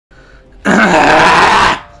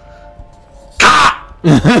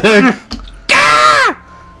Alright.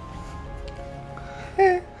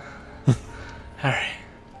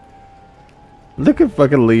 Look at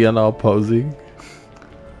fucking Leon all posing.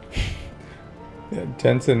 Yeah,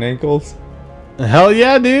 tense and ankles. Hell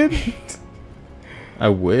yeah, dude. I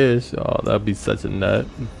wish. Oh, that'd be such a nut.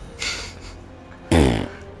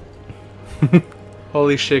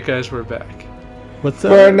 Holy shit, guys, we're back. What's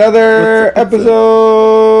up? For another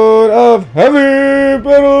episode of Heavy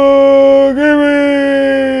Metal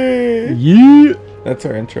Gaming. Yeah. That's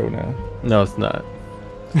our intro now. No, it's not.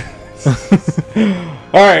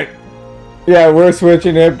 Alright. Yeah, we're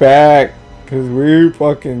switching it back. Because we're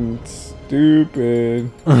fucking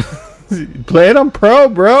stupid. Play it on pro,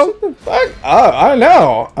 bro. What the fuck? I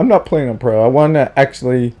know. I'm not playing on pro. I want to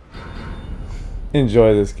actually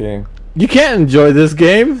enjoy this game. You can't enjoy this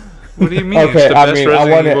game. What do you mean? Okay, It's the best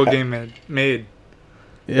Resident Evil wanna- game made.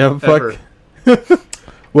 Yeah, fuck. Ever.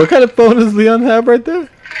 What kind of phone does Leon have right there?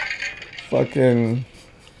 Fucking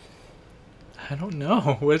I don't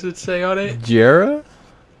know. What does it say on it? Jera?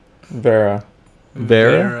 Vera.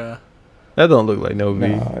 Vera? That don't look like no V.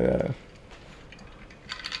 No, yeah.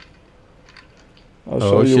 I'll Oh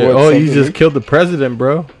show you shit! what Oh, you something just we- killed the president,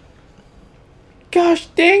 bro. Gosh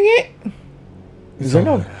dang it! Is there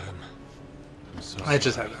no? I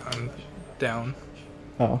just have it on down.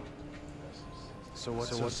 Oh. So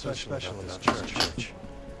what's so special about this church?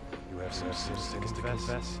 You have some sins to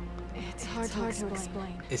confess? It's hard to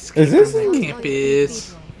explain. Escape Is this- from the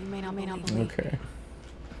campus. You may not believe. Okay.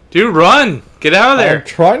 Dude, run! Get out of I'm there!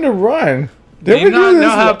 trying to run. Do you not know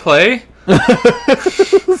how to play? Pose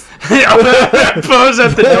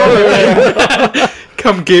at the door.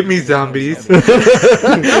 Come get me, zombies.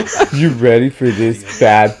 You ready for this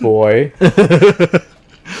bad boy?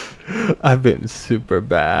 I've been super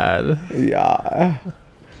bad. Yeah.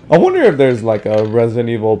 I wonder if there's like a Resident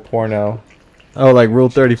Evil porno. Oh, like Rule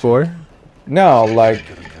 34? No, like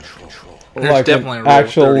There's definitely an Rule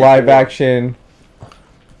actual 34. live action.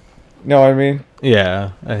 Know what I mean?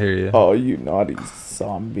 Yeah, I hear you. Oh, you naughty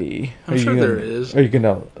zombie! I'm sure there is. Are you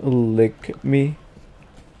gonna lick me,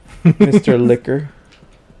 Mr. Licker?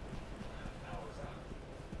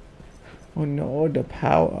 Oh no, the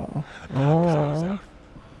power. Oh.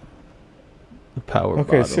 The power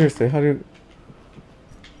Okay, bottle. seriously, how do?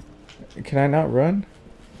 Can I not run?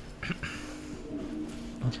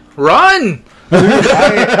 Run!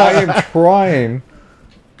 I am trying.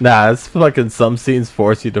 Nah, it's fucking some scenes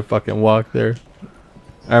force you to fucking walk there.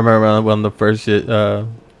 I remember when the first shit,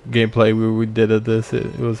 gameplay we did of this,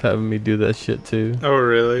 it was having me do that shit too. Oh,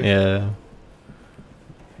 really? Yeah.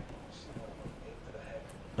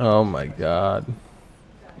 Oh my god.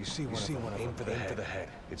 You see one aim for the head.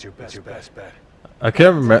 It's your best bet. I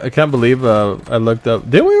can't remember. I can't believe I looked up.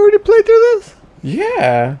 Didn't we already play through this?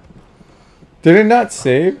 Yeah. Did it not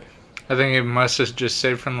save? I think it must have just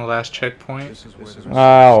saved from the last checkpoint.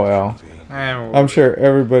 Oh well. I'm I'm sure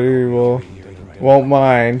everybody won't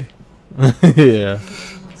mind. Yeah.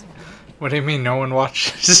 What do you mean no one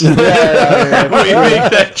watches? Yeah, We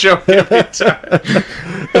make that joke every time.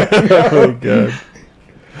 Oh my god.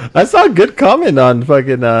 I saw a good comment on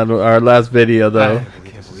fucking our last video though.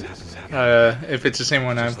 If it's the same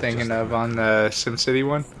one I'm thinking of on the SimCity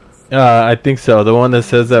one. I think so. The one that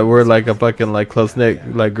says that we're like a fucking like close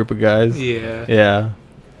knit like group of guys. Yeah. Yeah.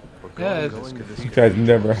 Yeah. You guys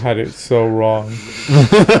never had it so wrong. We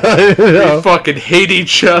fucking hate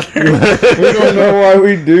each other. We don't know why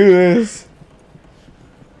we do this.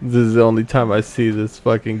 This is the only time I see this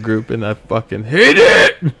fucking group and I fucking hate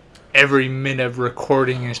it. Every minute of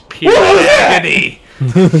recording is pure agony.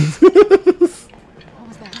 What was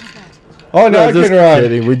that? Oh, now I just can run.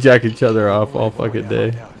 kidding. We jack each other off all fucking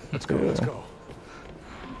day. Let's go.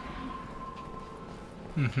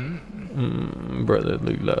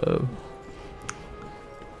 Brotherly love.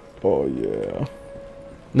 Oh yeah.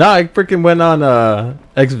 Nah, I freaking went on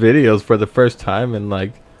X videos for the first time in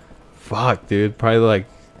like, fuck, dude, probably like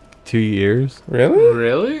 2 years. Really?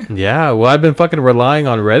 Really? Yeah, well, I've been fucking relying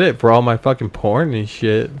on Reddit for all my fucking porn and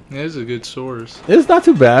shit. It is a good source. It's not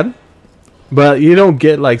too bad, but you don't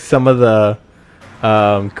get like some of the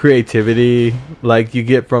creativity like you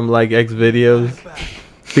get from like X videos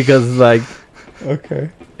because like, Okay.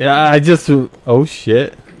 yeah, I just, oh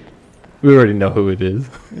shit, we already know who it is.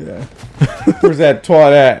 Yeah. Where's that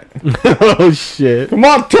twat at? Oh shit. Come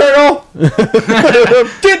on, turtle! Get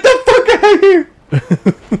the fuck out of here!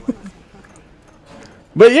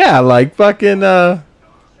 But yeah, like fucking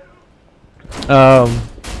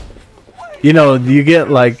you know, you get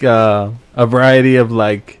like a variety of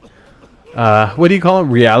like what do you call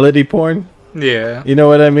them? Reality porn? Yeah. You know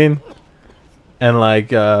what I mean? And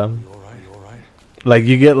like like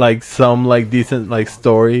you get like some like decent like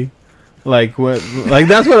story. Like what? Like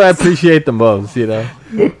that's what I appreciate the most. You know,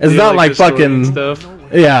 it's not like the story and fucking. stuff.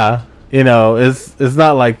 Yeah, you know, it's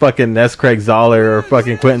not like fucking S. Craig Zoller or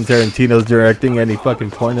fucking Quentin Tarantino's directing any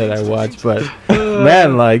fucking porn that I watch. But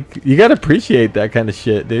man, like you gotta appreciate that kind of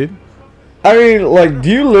shit, dude. I mean, like, do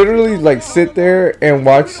you literally like sit there and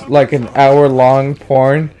watch like an hour-long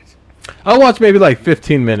porn? I'll watch maybe like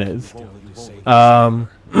 15 minutes.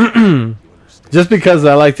 Just because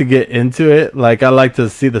I like to get into it. Like I like to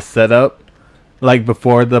see the setup, like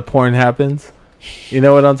before the porn happens. You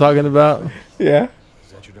know what I'm talking about? Yeah.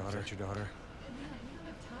 Is that your daughter? That's your daughter?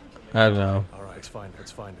 I don't know. All right, let's find her.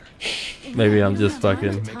 Let's find her. Maybe I'm just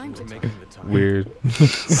fucking We're making the time. weird.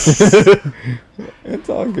 It's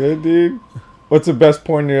all good, dude. What's the best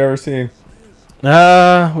porn you ever seen?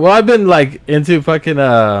 Well, I've been like into fucking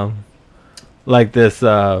like this.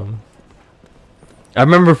 I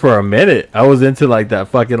remember for a minute I was into like that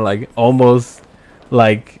fucking like almost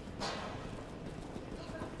like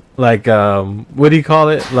what do you call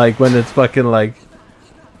it? Like when it's fucking like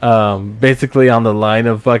basically on the line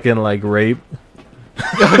of fucking like rape.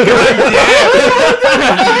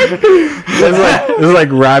 It's like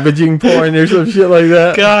ravaging porn or some shit like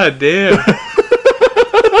that. God damn.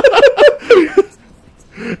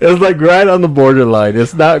 It's like right on the borderline.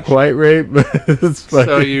 It's not quite rape, but it's fucking...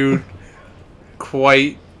 So you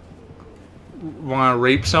quite want to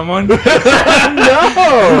rape someone? No.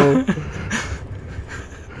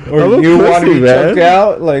 Or you want to be choked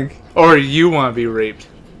out? Like, Or you want to be raped?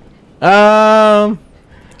 I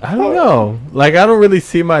don't know. Like I don't really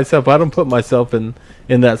see myself. I don't put myself in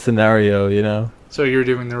that scenario, you know. So you're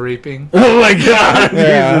doing the raping? Oh my god,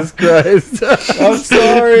 Yeah. Jesus Christ. I'm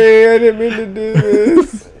sorry, I didn't mean to do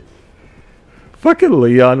this. Fucking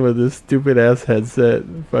Leon with his stupid ass headset,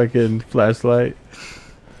 fucking flashlight.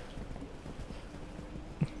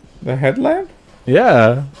 The headlamp?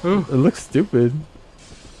 Yeah, Ooh. it looks stupid.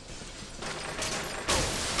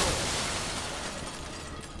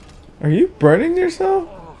 Are you burning yourself?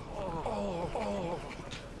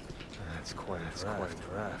 That's quite a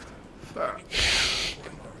draft.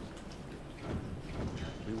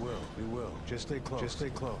 We will. Just stay close. Just stay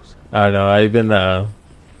close. I don't know.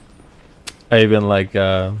 I even like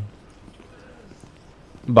bought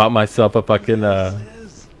myself a fucking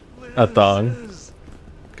a thong.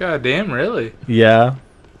 God damn, really? Yeah.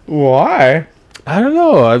 Why? I don't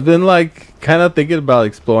know. I've been like kind of thinking about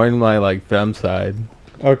exploring my like femme side.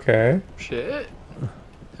 Okay. Shit.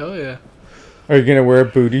 Hell yeah. Are you gonna wear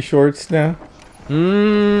booty shorts now?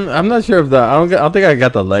 I'm not sure if that. I don't think I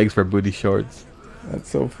got the legs for booty shorts. That's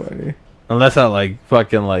so funny. Unless I like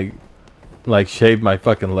fucking like shave my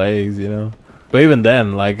fucking legs, you know. But even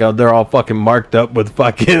then, like they're all fucking marked up with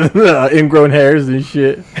fucking ingrown hairs and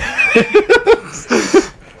shit.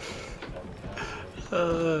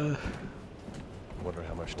 Wonder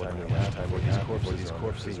how much time we have for these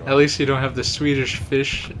corpses. At least you don't have the Swedish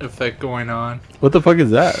fish effect going on. What the fuck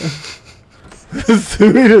is that?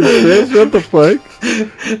 Swedish fish? What the fuck?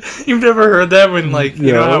 You've never heard that when, like,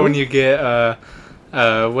 you know how No. when you get,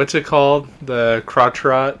 what's it called? The crotch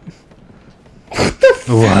rot?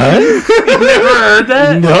 What? You've never heard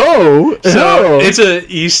that? No. So, No. it's a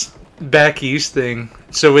back east thing.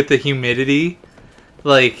 So with the humidity,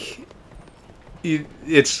 like,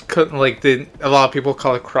 it's like a lot of people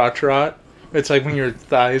call it crotch rot. It's like when your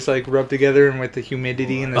thighs like rub together, and with the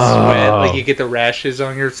humidity and the sweat, like you get the rashes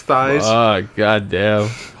on your thighs. Oh god damn.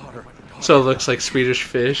 So it looks like Swedish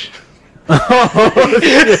fish.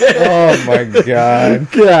 Oh my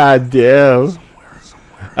god. God damn.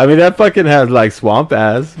 I mean that fucking has like swamp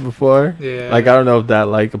ass before. Yeah. Like I don't know if that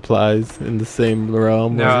like applies in the same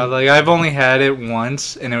realm. No, or... like I've only had it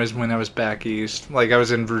once, and it was when I was back east. Like I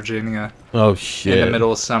was in Virginia Oh shit. in the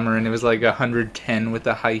middle of summer, and it was like 110 with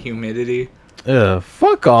the high humidity. Yeah,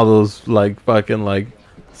 fuck all those like fucking like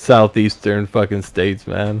southeastern fucking states,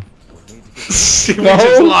 man. We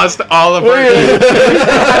just lost all of our.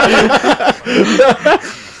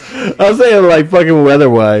 I was saying like fucking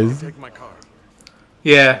weather-wise. Take my car.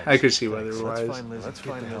 Yeah, I could see Let's weather-wise. find Liz. Let's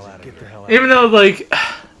find the hell out of here. Get the hell out. Even though, like,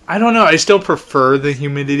 I don't know, I still prefer the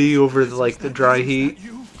humidity over like the dry heat.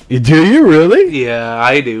 Do you really? Yeah,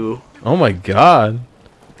 I do. Oh my god.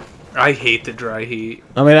 I hate the dry heat.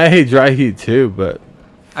 I mean, I hate dry heat too, but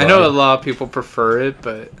I know a fuck. lot of people prefer it,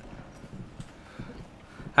 but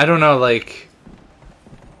I don't know, like.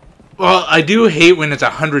 Well, I do hate when it's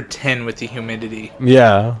 110 with the humidity.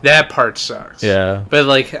 Yeah. That part sucks. Yeah. But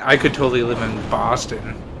like, I could totally live in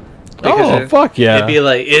Boston. Oh, fuck yeah. It'd be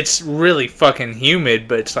like, it's really fucking humid,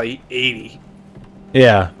 but it's like 80.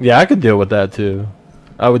 Yeah. Yeah, I could deal with that too.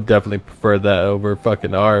 I would definitely prefer that over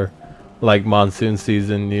fucking our like monsoon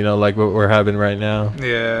season, you know, like what we're having right now.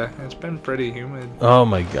 Yeah, it's been pretty humid. Oh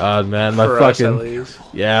my god, man, my For us, at fucking least.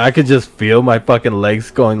 yeah, I could just feel my fucking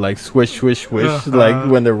legs going like swish, swish, swish,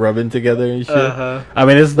 like when they're rubbing together and shit. I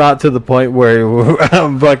mean, it's not to the point where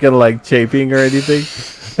I'm fucking like chafing or anything.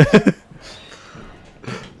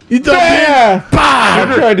 You don't. Yeah!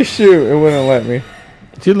 I tried to shoot. It wouldn't let me.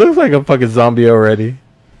 She looks like a fucking zombie already.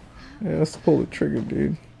 Yeah, let's pull the trigger,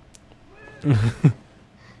 dude.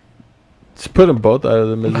 Just put them both out of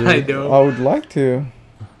the misery. I know. I would like to.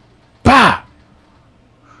 Bah!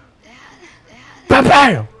 Bah,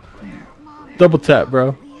 bam! Double tap,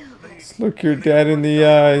 bro. Let's look your dad in the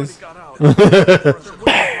eyes.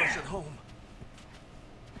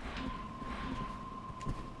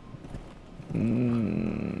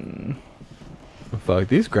 Fuck,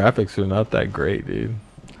 these graphics are not that great, dude.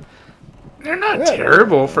 They're not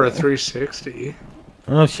terrible for a 360.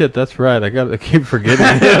 Oh shit, that's right. I gotta keep forgetting.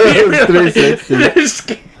 It's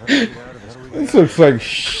 360. This looks like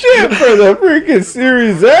shit for the freaking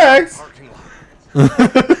Series X.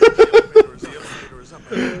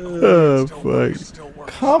 Oh fuck.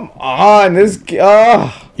 Come on, this.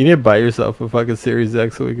 You need to buy yourself a fucking Series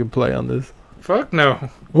X so we can play on this. Fuck no.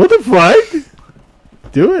 What the fuck?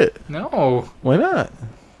 Do it. No. Why not?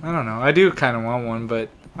 I don't know. I do kind of want one, but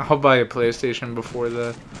I'll buy a PlayStation before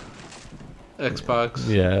the Xbox.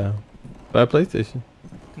 Yeah. Buy a PlayStation.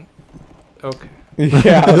 Okay.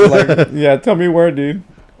 Yeah, I was like, yeah. Tell me where, dude.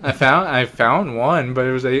 I found one, but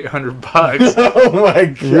it was $800. Oh my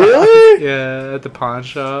god. Really? Yeah, at the pawn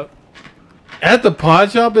shop. At the pawn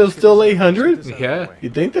shop, it was still 800? Yeah.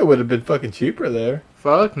 You'd think that would have been fucking cheaper there.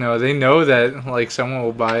 Fuck no. They know that like someone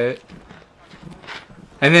will buy it.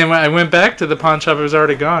 And then when I went back to the pawn shop, it was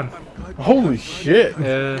already gone. Holy shit.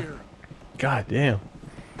 Yeah. God damn.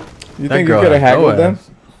 You think you could have haggled them?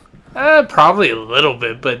 Probably a little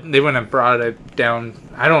bit, but they wouldn't have brought it down.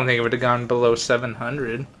 I don't think it would have gone below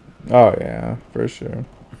 700. Oh yeah, for sure.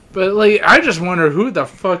 But like, I just wonder who the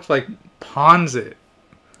fuck like pawns it.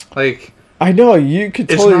 Like, I know you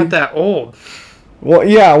could. it's Totally... not that old. Well,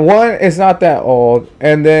 yeah. One, it's not that old,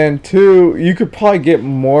 and then two, you could probably get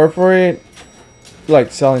more for it,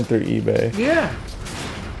 like selling through eBay. Yeah.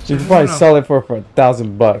 You could probably sell it for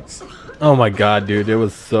 $1,000. Oh my god, dude. It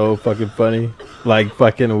was so fucking funny. Like,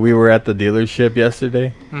 fucking, we were at the dealership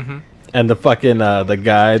yesterday. Mm-hmm. And the fucking, the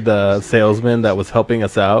guy, the salesman that was helping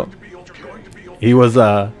us out, he was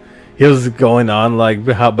going on, like,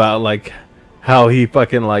 how he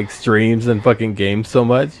fucking, like, streams and fucking games so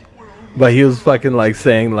much. But he was fucking, like,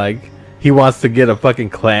 saying, like, he wants to get a fucking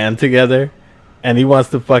clan together. And he wants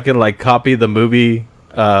to fucking, like, copy the movie,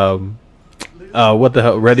 what the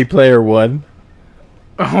hell, Ready Player One.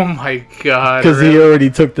 Oh my god. Because he already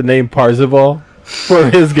took the name Parzival for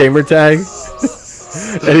his gamer tag.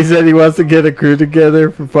 And he said he wants to get a crew together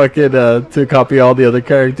for fucking to copy all the other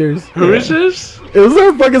characters. Who is this? It was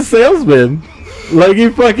our fucking salesman. Like, he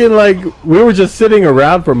fucking, like, we were just sitting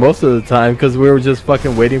around for most of the time because we were just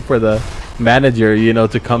fucking waiting for the manager, you know,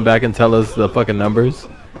 to come back and tell us the fucking numbers.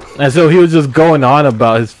 And so he was just going on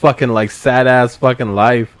about his fucking, like, sad ass fucking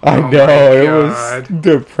life. I know, it was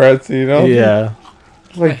depressing, you know? Yeah.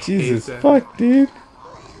 Like, Jesus fuck, dude.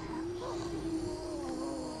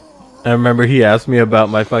 I remember he asked me about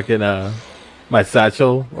my fucking my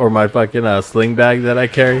satchel or my fucking sling bag that I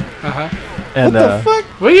carry. And What the fuck?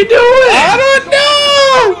 What are you doing? I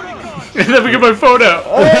don't know! Let me get my phone out.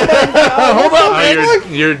 Oh my god, hold on, Oh,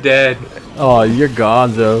 you're dead. oh, you're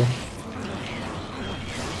gonzo.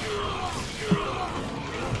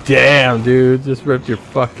 Damn, dude, just ripped your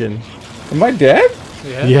fucking. Am I dead?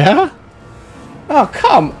 Yeah? Oh,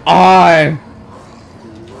 come on!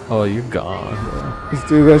 Oh, you're gone, Let's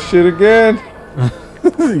do that shit again.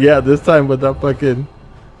 bro. Yeah, this time without fucking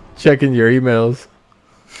checking your emails.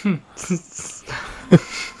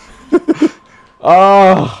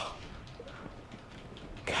 Oh.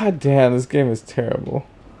 God damn, this game is terrible.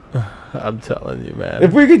 I'm telling you, man.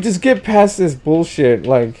 If we could just get past this bullshit,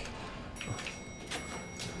 like...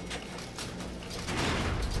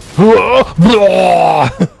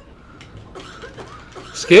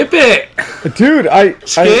 Skip it. Dude,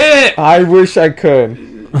 Skip. I wish I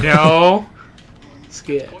could. No.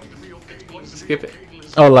 Skip it.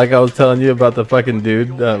 Oh, like I was telling you about the fucking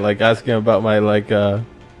dude, like asking about my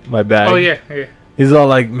my bag. Oh yeah. He's all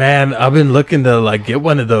like, "Man, I've been looking to like get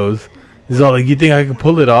one of those." He's all like, "You think I can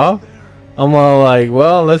pull it off?" I'm all like,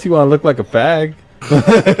 "Well, unless you want to look like a fag."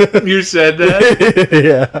 You said that?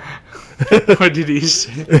 Yeah. What did he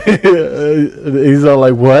say? He's all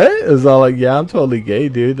like, "What?" It's all like, "Yeah, I'm totally gay,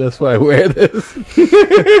 dude. That's why I wear this."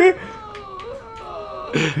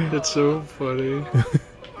 It's so funny.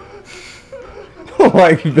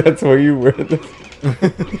 Like that's where you wear this.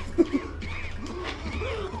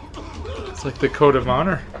 It's like the code of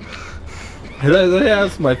honor.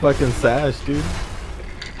 That's my fucking sash, dude.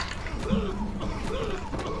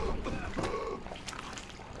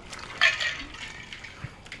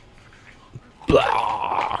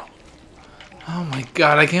 Blah. Oh my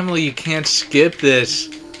god, I can't believe you can't skip this.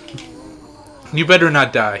 You better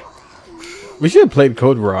not die. We should have played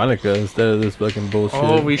Code Veronica instead of this fucking bullshit.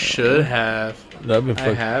 Oh, we should have. That'd be I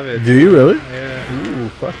fucking... have it. Do you really? Yeah. Ooh,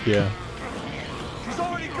 fuck yeah. She's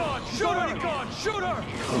already gone. Shoot her. Shoot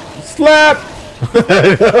her. Slap.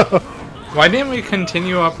 Why didn't we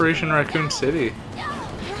continue Operation Raccoon City?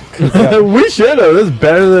 We should have. It's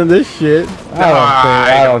better than this shit.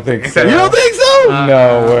 I don't think so. You don't think so?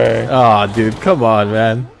 No way. Oh, dude, come on,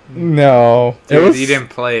 man. No. Dude, you didn't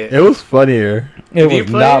play it. It was funnier. It Did you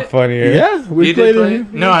was play not it? funnier. Yeah, we You played did play it.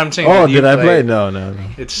 it? No, I'm saying. Oh, you did I play? it? No, no, no.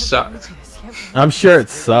 It sucked. I'm sure it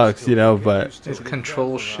sucks, you know, but Its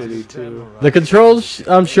control shitty too. the controls,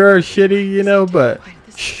 I'm sure, are shitty, you know, but.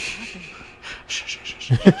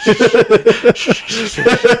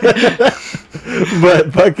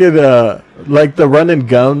 But fucking like the run and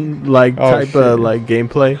gun like type shit. of like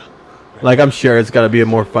gameplay, like I'm sure it's gotta be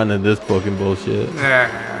more fun than this fucking bullshit.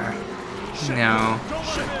 No.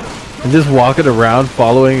 And just walking around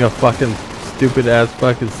following a fucking stupid ass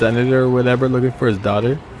fucking senator or whatever looking for his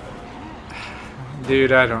daughter.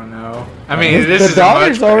 Dude, I don't know. I mean, this the is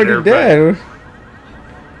daughter's much already better, dead.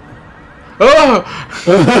 But...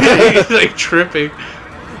 Oh! He's like tripping.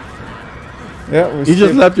 Yeah, You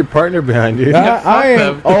just left your partner behind you. I am.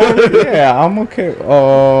 them. Oh yeah, I'm okay.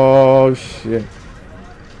 Oh shit.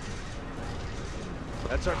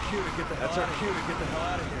 That's our cue to get the hell out of here.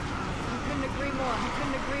 Couldn't agree more.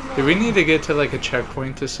 Couldn't agree more. Do we need to get to like a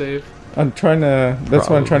checkpoint to save? I'm trying to. That's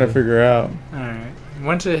what I'm trying to Probably. figure out. Alright.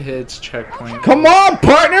 Once it hits checkpoint. Come on,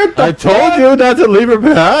 partner. What the I told fuck? you not to leave her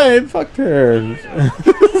behind. Fuck her,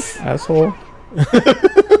 asshole.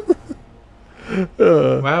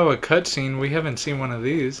 Wow, a cutscene. We haven't seen one of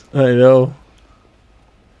these. I know.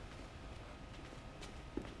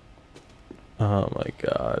 Oh my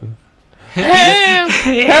god.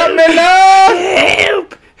 Help me now!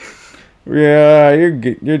 Help! Yeah,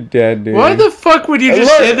 you're dead, dude. Why the fuck would you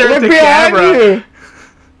just sit there at the camera? You.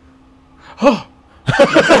 Oh,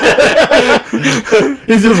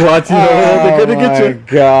 He's just watching. They're gonna get my you.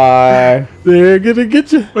 god. They're gonna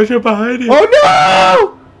get you. what's up behind you? Oh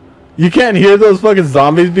no! You can't hear those fucking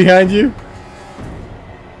zombies behind you?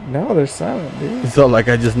 No, they're silent, dude. So like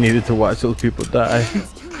I just needed to watch those people die.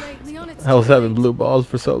 It's too late, Leon. It's I was having blue balls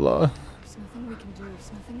for so long. There's nothing we can do.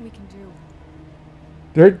 There's nothing we can do.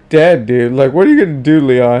 They're dead, dude. Like, what are you gonna do,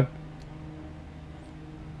 Leon?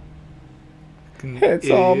 It's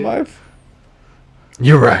all my.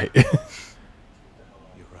 You're right. You're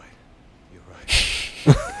right.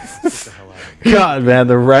 Get the hell out of here. God, man,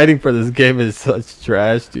 the writing for this game is such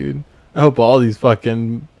trash, dude. I hope all these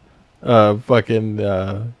fucking, Can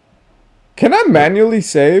I manually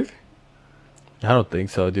save? I don't think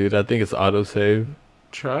so, dude. I think it's autosave.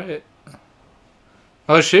 Try it.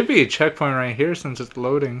 Oh, it should be a checkpoint right here since it's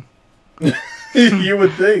loading. You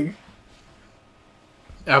would think.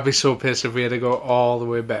 I'll be so pissed if we had to go all the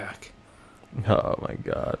way back. Oh my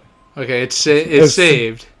god. Okay, it's It's-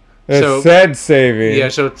 saved. It So- said saving. Yeah,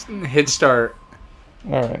 so hit start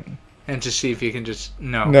All right. and just see if you can just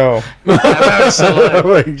no. No. How about select?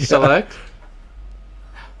 Oh my God. Select.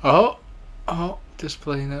 Oh,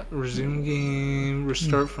 display that. Resume game.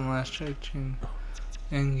 Restart from last check-in.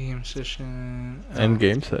 End game session. Oh, End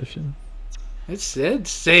game session. It said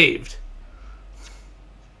saved.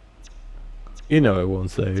 You know it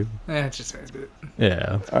won't save. Just end it.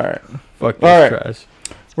 Yeah. All right. Fuck this All right. trash.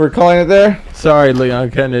 We're calling it there. Sorry,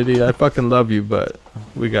 Leon Kennedy. I fucking love you, but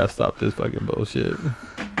we gotta stop this fucking bullshit.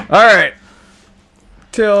 All right.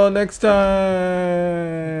 Till next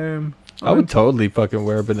time. I would totally fucking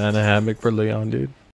wear a banana hammock for Leon, dude.